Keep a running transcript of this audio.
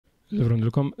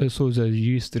So the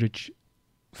Gstretch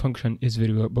function is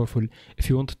very powerful if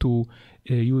you want to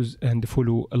use and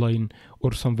follow a line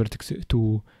or some vertex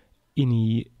to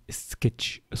any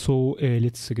sketch. So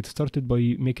let's get started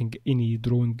by making any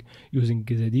drawing using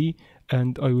the D,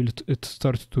 and I will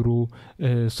start to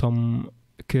draw some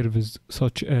curves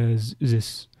such as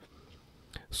this.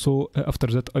 So after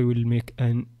that I will make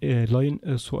an line,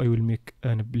 so I will make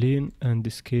an plane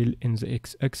and scale in the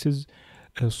x-axis.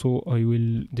 So I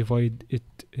will divide it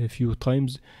a few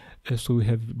times, so we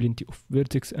have plenty of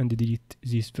vertex, and delete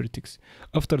this vertex.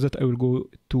 After that I will go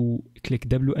to click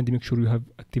W and make sure you have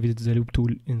activated the loop tool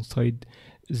inside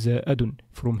the add-on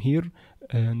from here,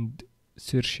 and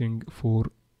searching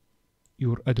for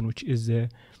your add-on, which is the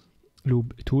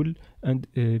loop tool, and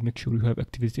make sure you have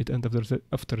activated it. And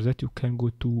after that you can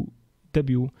go to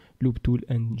W loop tool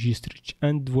and Gstretch,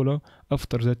 and voila,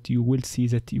 after that you will see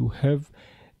that you have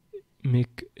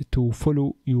make to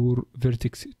follow your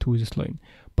vertex to this line.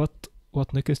 But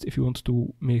what next? If you want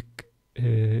to make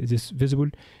this visible,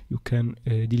 you can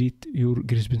delete your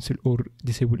grease pencil or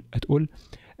disable at all,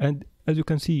 and as you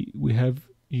can see we have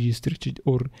Gstretched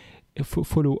or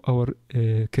follow our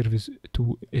curves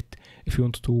to it. If you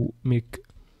want to make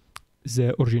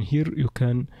the origin here, you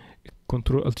can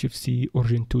Ctrl-Alt-Shift-C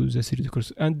origin to the 3D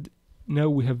course. And now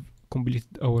we have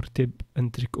completed our tip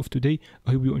and trick of today.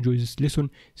 I hope you enjoy this lesson.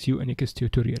 See you in next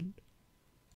tutorial.